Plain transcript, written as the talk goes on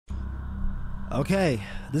Okay,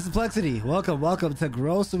 this is Plexiety. Welcome to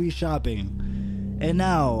grocery shopping. And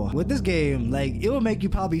now, with this game, like, it will make you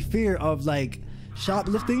probably fear of, like,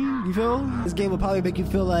 shoplifting, you feel? This game will probably make you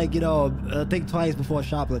feel like, you know, think twice before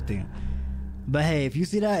shoplifting. But hey, if you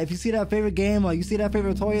see that favorite game or you see that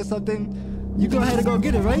favorite toy or something, you go ahead and go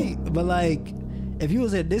get it, right? But like, if you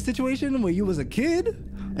was in this situation where you was a kid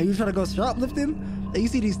and you try to go shoplifting and you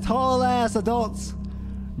see these tall ass adults,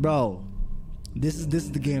 bro, this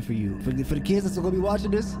is the game for you. For the kids that's gonna be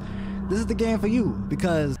watching this is the game for you,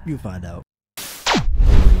 because you find out.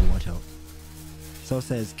 Watch out. So it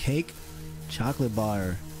says cake, chocolate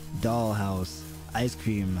bar, dollhouse, ice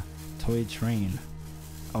cream, toy train.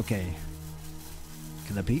 Okay.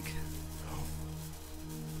 Can I peek?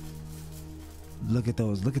 Look at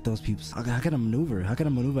those peeps. How can I maneuver? How can I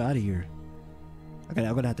maneuver out of here? I'm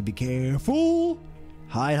gonna have to be careful.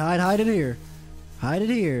 Hide in here. Hide in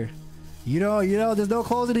here. You know, there's no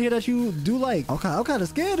clothes in here that you do like. Okay, I'm kind of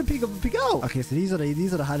scared to peek out. Okay, so these are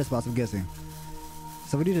the hiding spots, I'm guessing.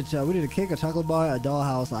 So we need a cake, a chocolate bar, a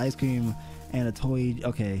dollhouse, ice cream, and a toy.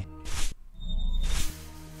 Okay.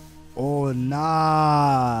 Oh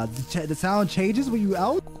nah, the sound changes when you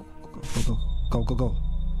out. Go.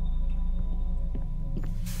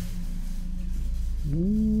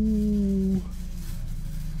 Ooh.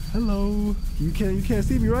 Hello. You can't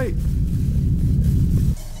see me, right?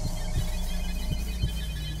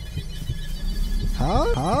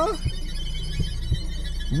 Huh?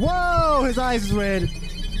 Whoa, his eyes is red.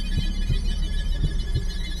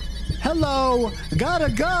 Hello, gotta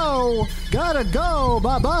go,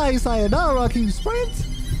 bye-bye, sayonara, can you sprint?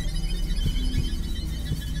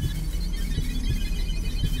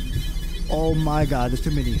 Oh my god, there's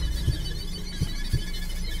too many.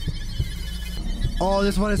 Oh,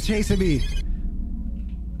 this one is chasing me.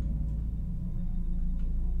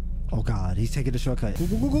 Oh god, he's taking the shortcut. Go.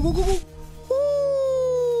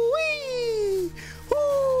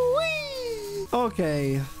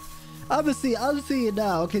 Okay. I'm seeing it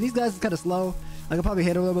now. Okay, these guys are kind of slow. I can probably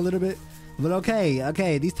handle them a little bit. But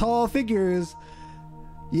okay. These tall figures.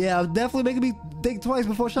 Yeah, definitely making me think twice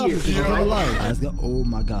before shopping. Let's go. Oh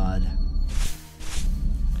my god.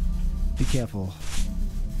 Be careful.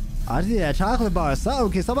 I need that chocolate bar. So,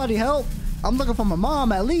 can somebody help? I'm looking for my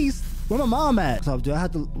mom at least. Where my mom at? So do I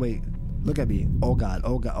have to wait? Look at me. Oh god.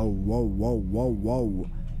 Oh whoa.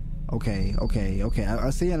 Okay.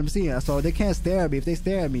 I'm seeing. So they can't stare at me. If they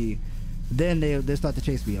stare at me, then they start to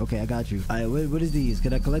chase me. Okay, I got you. All right, what is these?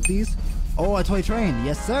 Can I collect these? Oh, a toy train.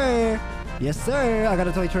 Yes, sir. I got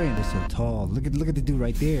a toy train. They're so tall. Look at the dude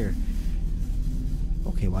right there.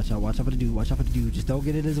 Okay, watch out for the dude. Just don't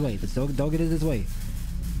get in his way. Don't get in his way.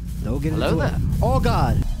 Don't get in his way. Oh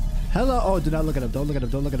God. Hello. Oh, do not look at him. Don't look at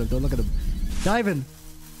him. Diving.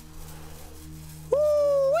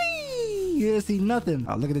 You didn't see nothing.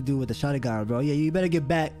 Oh, look at the dude with the shotgun, bro. Yeah, you better get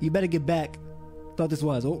back. Thought this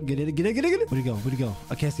was. Oh, get it. Where'd he go?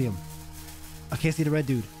 I can't see him. I can't see the red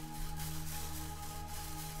dude.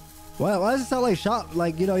 Why does it sound like shop?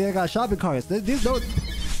 Like, you know, you got shopping carts. This nope.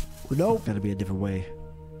 Gotta be a different way.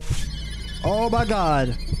 Oh my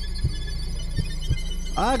god.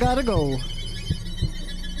 I gotta go.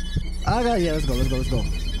 Yeah, let's go.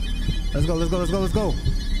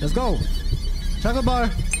 Chocolate bar.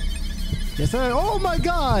 Yes, sir. Oh my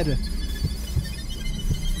god.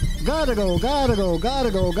 Gotta go.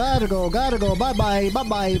 Bye-bye. I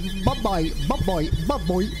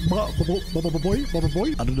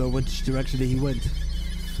don't know which direction he went.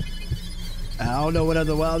 I don't know what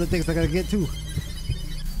other things I gotta get to.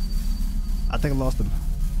 I think I lost him.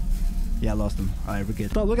 Yeah, I lost him. Alright, we're good.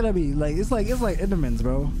 Stop looking at me. Like it's like Endermans,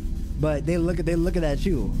 bro. But they looking at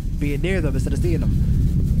you, being near them instead of seeing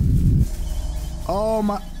them. Oh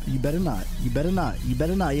my. You better not.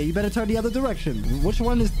 Yeah, you better turn the other direction. Which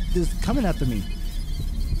one is coming after me?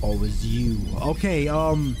 Oh, it's you. Okay,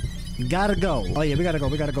 gotta go. Oh yeah, we gotta go.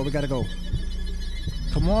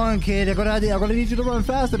 Come on, kid. I'm gonna need you to run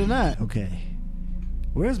faster than that. Okay.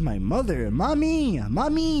 Where's my mother? Mommy.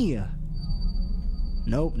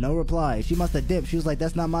 Nope, no reply. She must have dipped. She was like,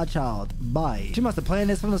 that's not my child. Bye. She must have planned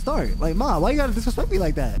this from the start. Like, Mom, why you gotta disrespect me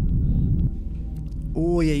like that?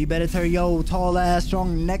 Oh yeah, you better turn your tall ass,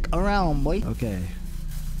 strong neck around, boy. Okay.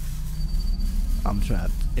 I'm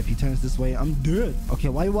trapped. If he turns this way, I'm dead. Okay,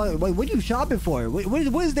 why what are you shopping for?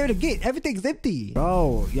 What is there to get? Everything's empty.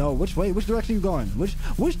 Bro, yo, which direction you going?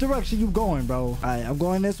 Which direction you going, bro? Alright, I'm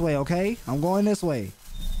going this way, okay? I'm going this way.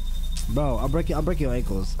 Bro, I'll break your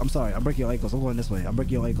ankles. I'm sorry, I'll break your ankles. I'm going this way. I'll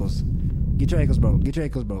break your ankles. Get your ankles, bro. Get your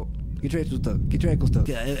ankles tucked.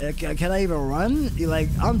 Can I even run? Like,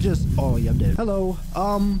 I'm just... Oh, yeah, I'm dead. Hello.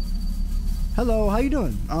 Hello, how you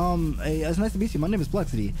doing? Hey, it's nice to meet you. My name is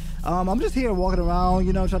Plexiety. I'm just here walking around,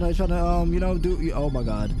 you know, trying to, you know, do. Oh my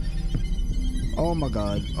god. Oh my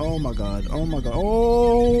god. Oh my god. Oh my god.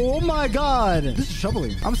 Oh my god. This is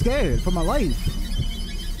troubling. I'm scared for my life.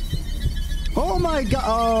 Oh my god.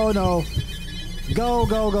 Oh no. Go,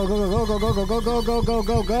 go, go, go, go, go, go, go, go, go, go, go,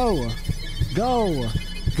 go, go,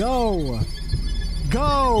 go.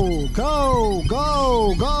 Go, go,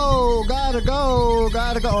 go, go, gotta go,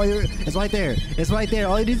 gotta go. Oh, it's right there. It's right there.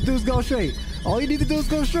 All you need to do is go straight. All you need to do is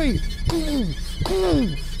go straight. Go, go,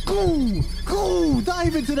 go, go.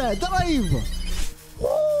 Dive into that. Dive. Woo.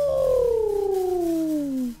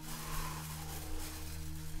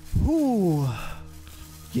 Woo.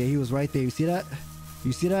 Yeah, he was right there. You see that?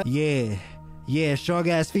 You see that? Yeah. Yeah, strong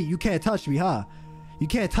ass feet. You can't touch me, huh? You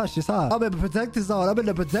can't touch this, huh? I'm in the protector zone. I'm in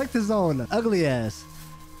the protector zone. Ugly ass.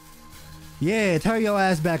 Yeah, turn your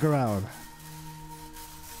ass back around.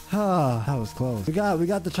 Ah, that was close. We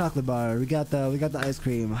got the chocolate bar. We got the ice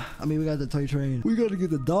cream. I mean, we got the toy train. We gotta get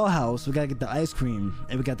the dollhouse. We gotta get the ice cream,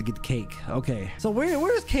 and we got to get the cake. Okay. So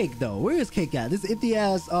where is cake though? Where is cake at? This empty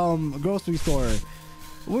ass grocery store.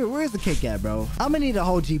 Where's the cake at, bro? I'm gonna need a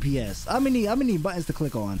whole GPS. I'm gonna need buttons to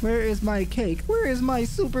click on. Where is my cake? Where is my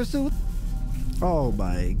super suit? Oh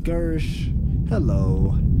my gosh.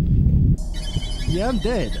 Hello. Yeah, I'm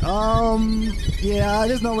dead. Yeah,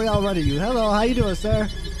 there's no way I'll run at you. Hello, how you doing, sir?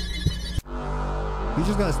 You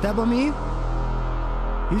just gonna step on me?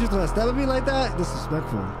 You just gonna step on me like that?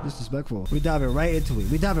 Disrespectful. Disrespectful. We diving right into it.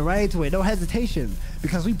 We diving right into it. No hesitation.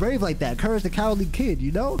 Because we brave like that. Courage the cowardly kid,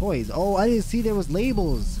 you know? Boys. Oh, I didn't see there was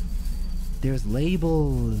labels. There's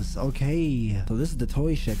labels. Okay. So this is the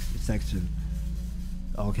toy section.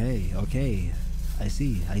 Okay, okay. I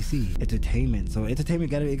see. Entertainment. So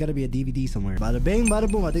entertainment gotta be a DVD somewhere. Bada bing,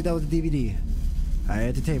 bada boom. I think that was a DVD. Alright,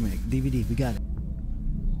 entertainment. DVD. We got it.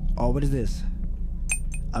 Oh, what is this?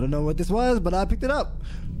 I don't know what this was, but I picked it up.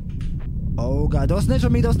 Oh god, don't snitch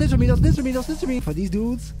on me, don't snitch on me, don't snitch on me, don't snitch on me. For these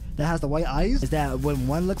dudes that has the white eyes, is that when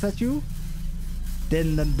one looks at you,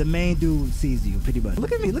 then the main dude sees you, pretty much.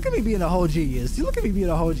 Look at me being a whole genius. You look at me being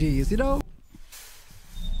a whole genius, you know?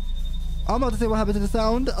 I'm about to say what happened to the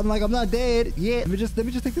sound. I'm like, I'm not dead. Yeah. Let me just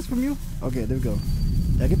take this from you. Okay, there we go.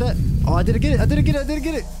 Did I get that? Oh, I didn't get it. I didn't get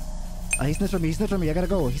it. Oh, he snitched on me. I gotta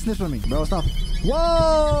go. He snitched on me. Bro, stop.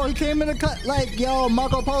 Whoa! He came in the cut like, yo,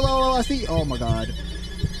 Marco Polo. I see. Oh my god.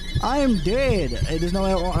 I am dead. Hey, there's no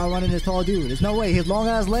way I'm running this tall dude. There's no way. His long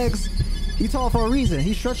ass legs. He tall for a reason.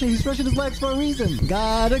 He's stretching his legs for a reason.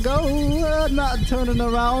 Gotta go. Not turning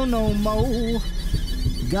around no more.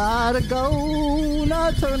 Gotta go,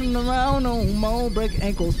 not turning around no more. Break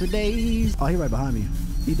ankles for days. Oh, he's right behind me.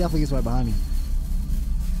 He definitely is right behind me.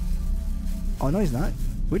 Oh no, he's not.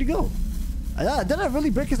 Where'd he go? Did I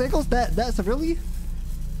really break his ankles that severely?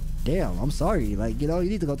 Damn, I'm sorry. Like, you know, you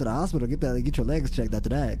need to go to the hospital, get your legs checked after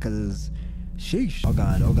that, cause sheesh. Oh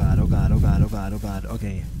god.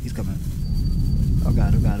 Okay, he's coming. Oh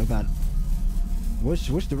god. Which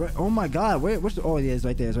the oh my god, which the, oh yeah, it's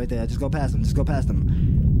right there. Just go past him. Just go past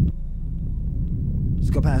him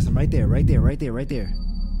right there. Right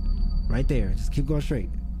there. Just keep going straight.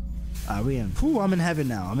 Alright, we in. Whew, I'm in heaven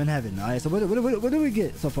now. Alright, so what do we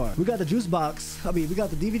get so far? We got the juice box. I mean, we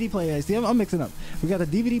got the DVD player. See, I'm mixing up. We got the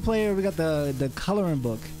DVD player, we got the coloring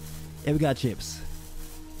book, and we got chips.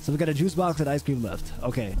 So we got a juice box and ice cream left.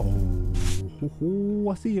 Okay.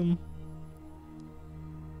 Oh, I see him.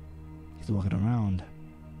 He's walking around.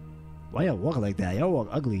 Why y'all walk like that? Y'all walk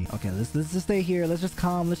ugly. Okay, let's just stay here. Let's just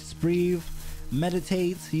calm. Let's just breathe.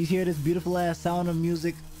 Meditate. You hear this beautiful ass sound of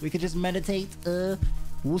music. We could just meditate.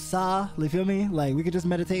 Woosah. You feel me? Like, we could just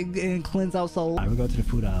meditate and cleanse our soul. Alright, we go to the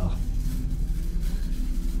food aisle.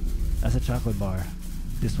 That's a chocolate bar.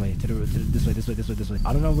 This way. This way.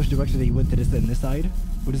 I don't know which direction that you went to this side.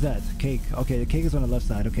 What is that? Cake. Okay, the cake is on the left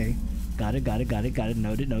side. Okay. Got it.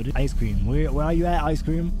 Noted. Ice cream. Where are you at, ice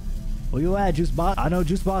cream? Where you at, juice box? I know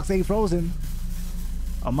juice box ain't frozen.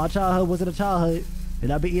 My childhood wasn't a childhood.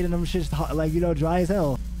 And I be eating them shits like, you know, dry as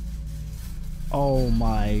hell. Oh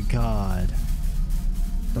my god.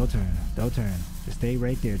 Don't turn. Just stay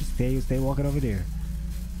right there. Just stay walking over there.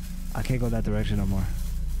 I can't go that direction no more.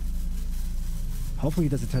 Hopefully he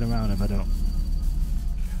doesn't turn around if I don't.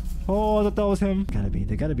 Oh, I thought that was him.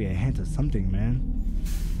 There gotta be a hint of something, man.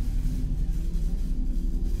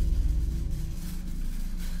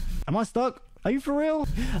 Am I stuck? Are you for real?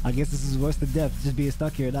 I guess this is worse than death, just being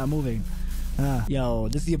stuck here, not moving. Yo,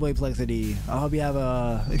 this is your boy Plexiety. I hope you have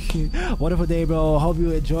a wonderful day, bro. I hope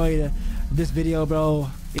you enjoyed this video, bro.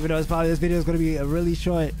 Even though this video is gonna be really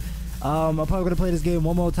short. I'm probably gonna play this game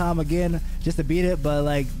one more time again just to beat it, but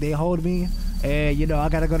like they hold me. and you know I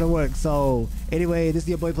gotta go to work. So anyway, this is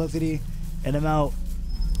your boy Plexiety, and I'm out.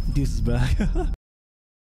 Deuces, bro.